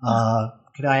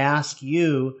 Could I ask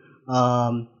you,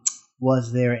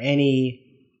 was there any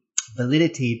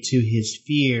validity to his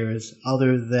fears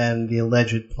other than the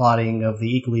alleged plotting of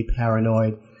the equally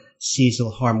paranoid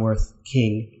Cecil Harmworth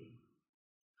King?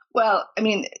 Well, I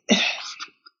mean,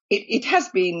 it has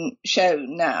been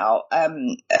shown now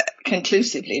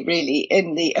conclusively, really,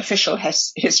 in the official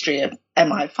history of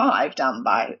MI5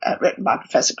 written by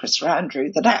Professor Christopher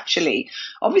Andrew, that actually,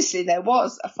 obviously, there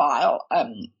was a file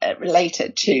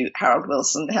related to Harold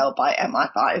Wilson held by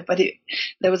MI5, but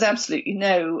there was absolutely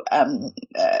no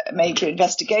major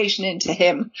investigation into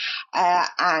him,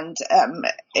 and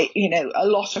a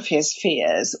lot of his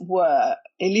fears were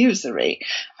illusory.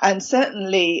 And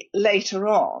certainly later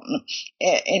on,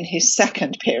 in his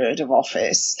second period of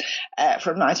office,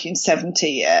 from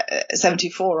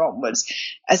 1974 onwards,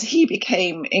 as he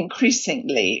became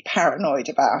increasingly paranoid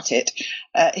about it,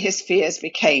 his fears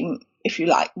became, if you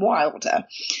like, wilder.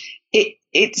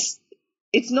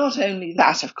 It's not only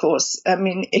that, of course. I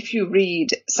mean, if you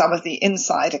read some of the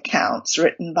inside accounts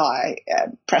written by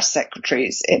press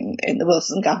secretaries in the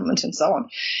Wilson government and so on,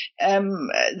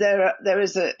 there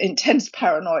is an intense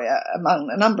paranoia among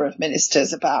a number of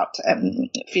ministers about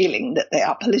feeling that they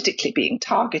are politically being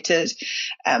targeted,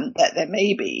 that there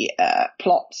may be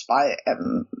plots by,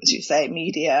 as you say,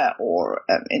 media or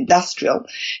industrial.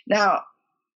 Now,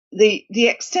 the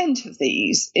extent of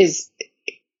these is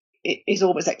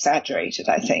always exaggerated,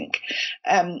 I think.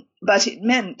 But it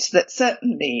meant that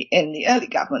certainly in the early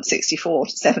government, 64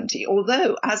 to 70,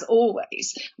 although, as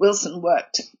always, Wilson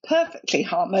worked perfectly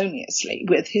harmoniously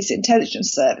with his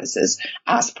intelligence services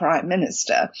as Prime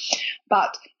Minister,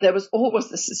 but there was always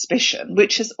the suspicion,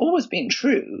 which has always been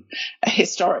true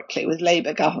historically with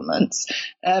Labour governments,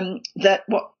 that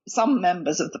what some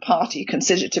members of the party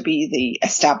consider to be the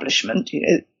establishment,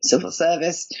 civil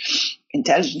service,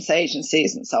 intelligence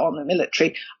agencies and so on, the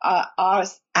military, are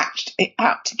actually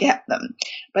out to get them.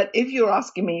 But if you're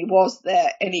asking me, was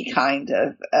there any kind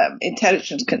of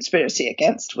intelligence conspiracy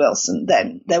against Wilson,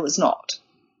 then there was not.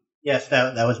 Yes,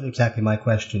 that was exactly my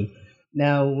question.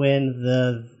 Now, when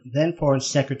the then Foreign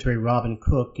Secretary Robin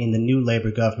Cook in the new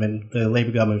Labour government, the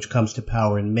Labour government which comes to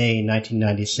power in May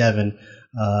 1997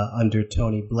 under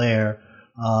Tony Blair,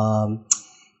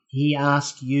 he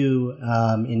asked you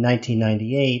in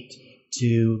 1998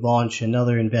 to launch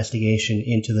another investigation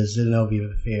into the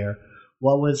Zinoviev affair.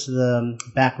 What was the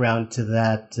background to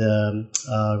that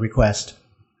request?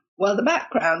 Well, the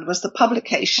background was the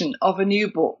publication of a new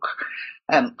book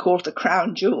called The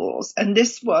Crown Jewels. And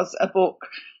this was a book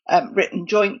written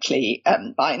jointly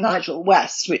by Nigel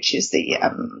West, which is the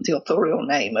authorial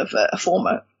name of a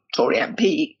former Tory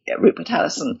MP, Rupert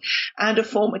Allison, and a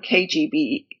former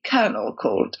KGB colonel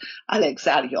called Oleg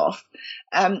Zalyov.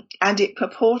 And it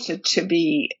purported to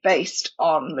be based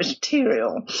on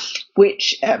material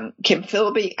which Kim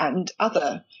Philby and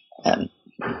other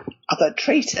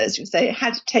traitors, they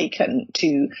had taken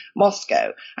to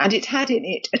Moscow, and it had in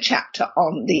it a chapter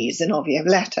on the Zinoviev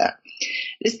letter.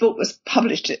 This book was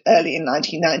published early in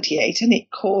 1998, and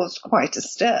it caused quite a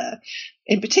stir.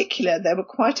 In particular, there were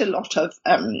quite a lot of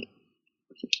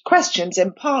questions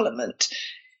in Parliament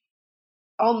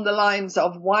on the lines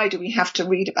of, why do we have to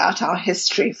read about our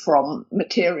history from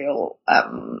material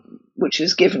which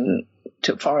is given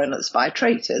to foreigners by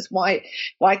traitors? Why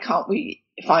can't we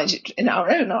find it in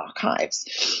our own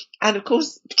archives? And of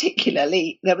course,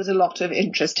 particularly, there was a lot of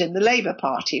interest in the Labour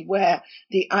Party, where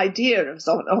the idea of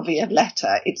Zinoviev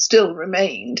letter, it still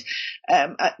remained,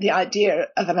 the idea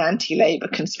of an anti-Labour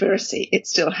conspiracy, it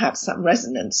still had some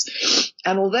resonance.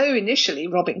 And although initially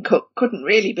Robin Cook couldn't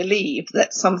really believe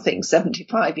that something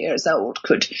 75 years old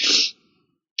could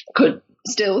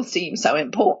still seem so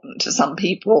important to some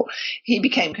people, he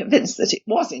became convinced that it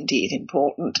was indeed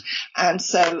important. And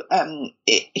so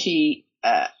he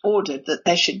ordered that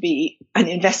there should be an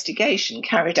investigation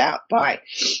carried out by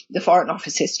the Foreign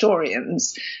Office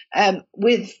historians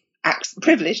with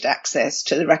privileged access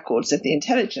to the records of the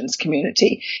intelligence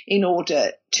community in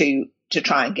order to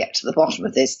try and get to the bottom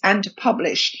of this, and to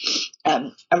publish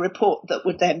a report that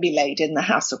would then be laid in the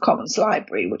House of Commons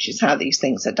library, which is how these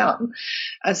things are done.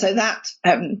 And so that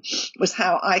was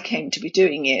how I came to be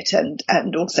doing it,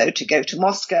 and also to go to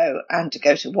Moscow and to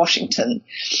go to Washington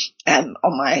on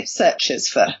my searches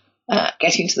for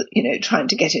trying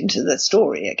to get into the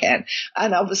story again.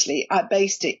 And obviously I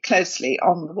based it closely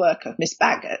on the work of Miss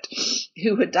Bagot,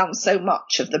 who had done so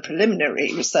much of the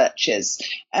preliminary researches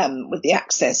with the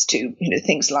access to,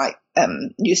 things like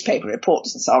newspaper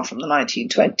reports and so on from the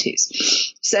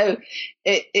 1920s. So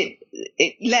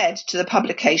it led to the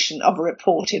publication of a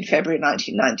report in February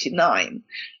 1999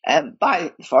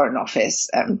 by the Foreign Office,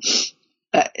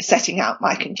 setting out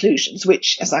my conclusions,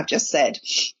 which, as I've just said,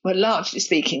 were largely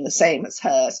speaking the same as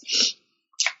hers.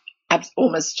 I'm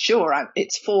almost sure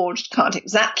it's forged, can't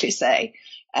exactly say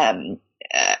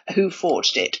who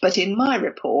forged it. But in my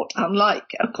report,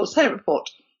 unlike, of course, her report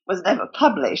was never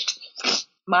published,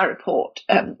 my report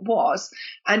was,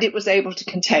 and it was able to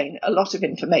contain a lot of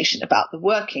information about the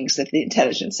workings of the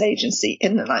intelligence agency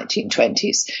in the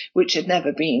 1920s, which had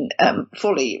never been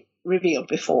fully revealed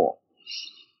before.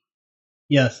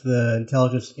 Yes, the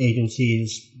intelligence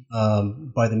agencies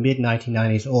by the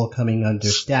mid-1990s all coming under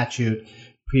statute.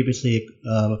 Previously,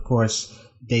 of course,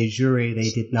 de jure, they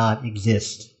did not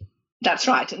exist. That's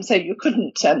right, and so you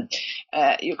couldn't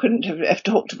have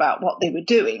talked about what they were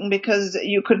doing because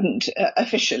you couldn't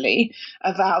officially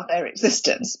avow their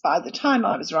existence. By the time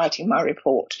I was writing my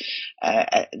report,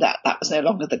 that was no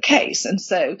longer the case, and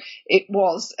so it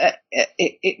was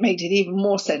it made it even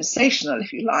more sensational,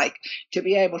 if you like, to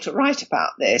be able to write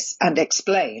about this and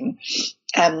explain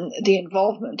the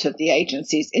involvement of the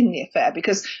agencies in the affair,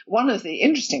 because one of the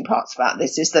interesting parts about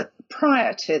this is that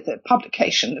prior to the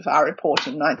publication of our report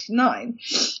in 1999,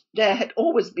 there had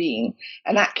always been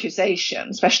an accusation,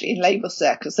 especially in Labour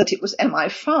circles, that it was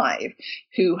MI5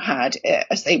 who had,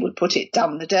 as they would put it,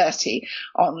 done the dirty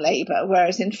on Labour,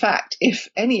 whereas in fact, if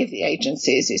any of the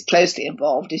agencies is closely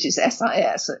involved, it is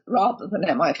SIS rather than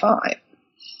MI5.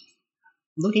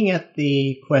 Looking at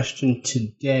the question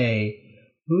today,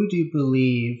 who do you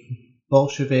believe,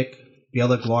 Bolshevik,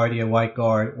 Bela Guardia, White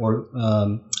Guard, or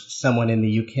someone in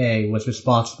the UK was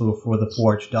responsible for the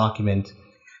forged document,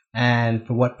 and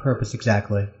for what purpose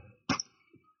exactly?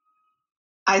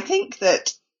 I think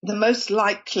that the most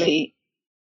likely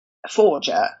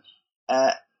forger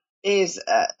is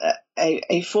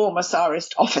a former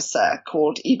Tsarist officer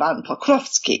called Ivan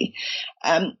Pokrovsky,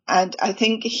 and I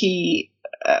think he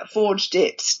forged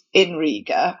it in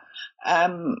Riga,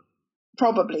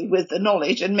 probably with the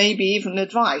knowledge and maybe even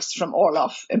advice from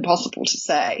Orlov, impossible to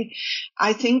say.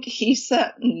 I think he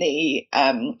certainly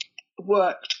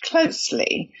worked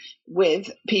closely with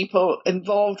people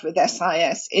involved with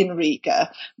SIS in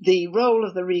Riga. The role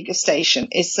of the Riga station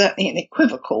is certainly an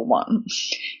equivocal one.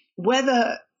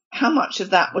 How much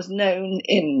of that was known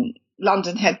in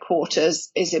London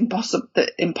headquarters is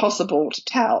impossible to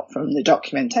tell from the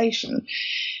documentation.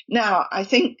 Now, I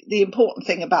think the important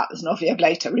thing about the Zinoviev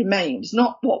letter remains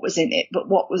not what was in it, but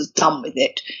what was done with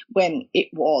it when it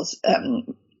was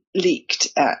leaked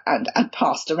and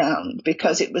passed around,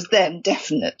 because it was then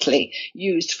definitely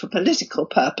used for political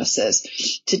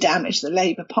purposes to damage the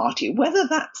Labour Party. Whether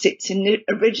that's its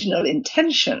original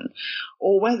intention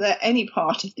or whether any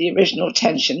part of the original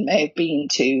intention may have been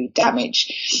to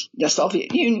damage the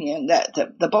Soviet Union,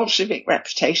 the Bolshevik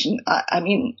reputation,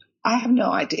 I have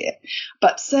no idea.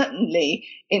 But certainly,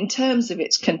 in terms of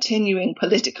its continuing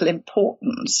political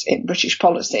importance in British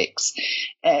politics,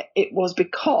 it was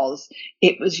because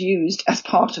it was used as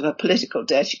part of a political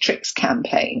dirty tricks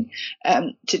campaign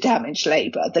to damage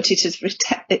Labour that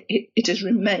it has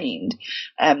remained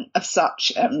of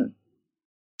such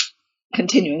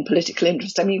continuing political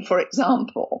interest. For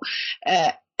example,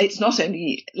 it's not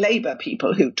only Labour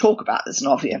people who talk about the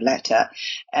Zinoviev letter.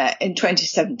 In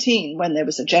 2017, when there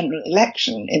was a general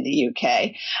election in the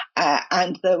UK,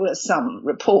 and there were some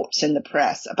reports in the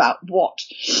press about what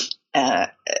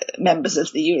members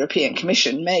of the European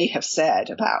Commission may have said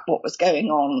about what was going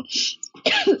on,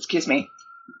 excuse me,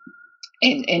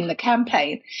 in the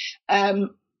campaign.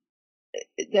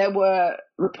 There were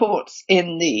reports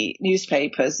in the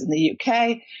newspapers in the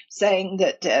UK saying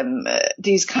that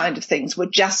these kind of things were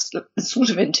just sort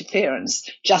of interference,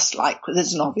 just like with the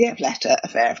Zinoviev letter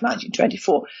affair of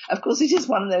 1924. Of course, it is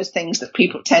one of those things that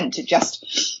people tend to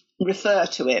just refer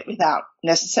to it without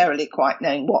necessarily quite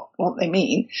knowing what they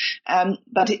mean.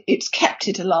 But it's kept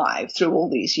it alive through all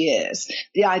these years.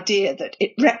 The idea that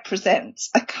it represents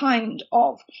a kind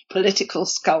of political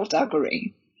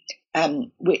skullduggery,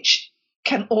 which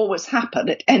can always happen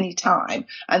at any time,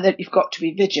 and that you've got to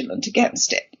be vigilant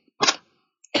against it.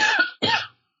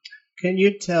 Can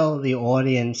you tell the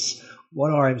audience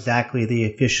what are exactly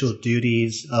the official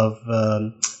duties of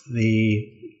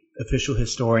the official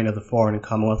historian of the Foreign and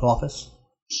Commonwealth Office?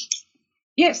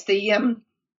 Yes, the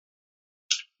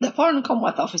The Foreign and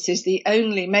Commonwealth Office is the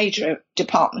only major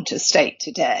department of state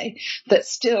today that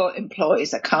still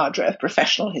employs a cadre of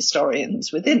professional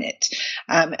historians within it,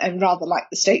 and rather like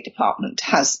the State Department,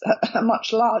 has a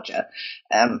much larger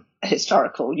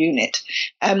historical unit.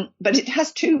 But it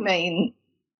has two main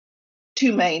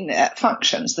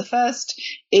functions. The first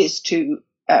is to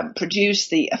produce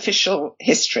the official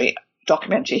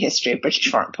documentary history of British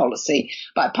foreign policy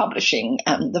by publishing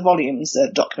the volumes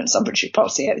of documents on British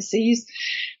policy overseas.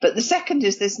 But the second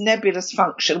is this nebulous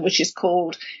function, which is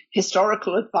called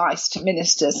historical advice to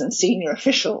ministers and senior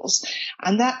officials.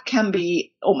 And that can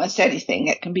be almost anything.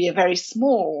 It can be a very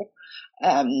small,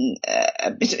 you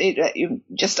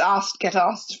just get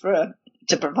asked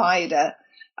to provide a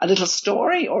little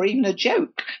story or even a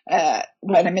joke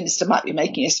when a minister might be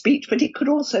making a speech, but it could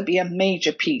also be a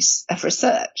major piece of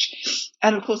research.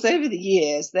 And of course, over the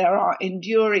years, there are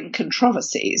enduring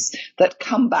controversies that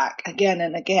come back again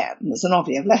and again. The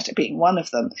Zinoviev letter being one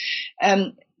of them,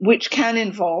 which can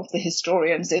involve the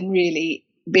historians in really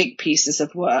big pieces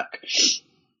of work.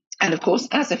 And of course,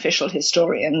 as official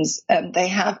historians, they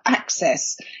have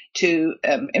access to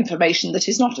information that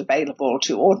is not available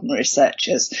to ordinary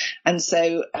researchers. And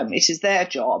so it is their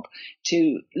job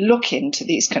to look into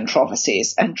these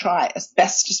controversies and try as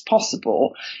best as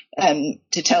possible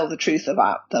to tell the truth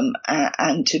about them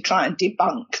and to try and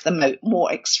debunk the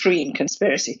more extreme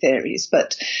conspiracy theories.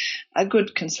 But a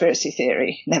good conspiracy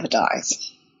theory never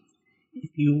dies.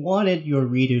 If you wanted your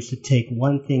readers to take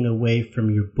one thing away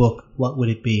from your book, what would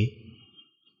it be?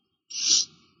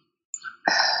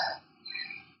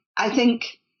 I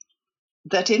think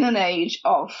that in an age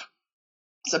of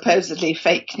supposedly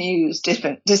fake news,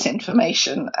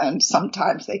 disinformation, and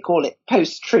sometimes they call it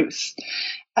post-truth,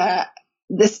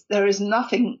 there is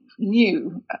nothing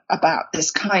new about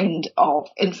this kind of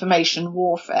information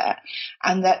warfare,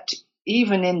 and that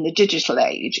even in the digital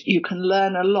age, you can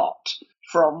learn a lot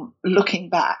from looking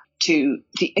back to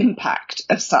the impact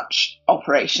of such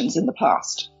operations in the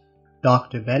past.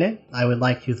 Dr. Bennett, I would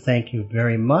like to thank you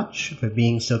very much for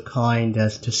being so kind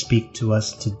as to speak to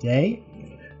us today.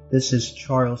 This is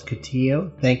Charles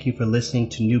Coutinho. Thank you for listening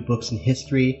to New Books in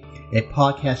History, a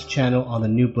podcast channel on the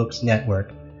New Books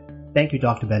Network. Thank you,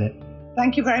 Dr. Bennett.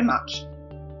 Thank you very much.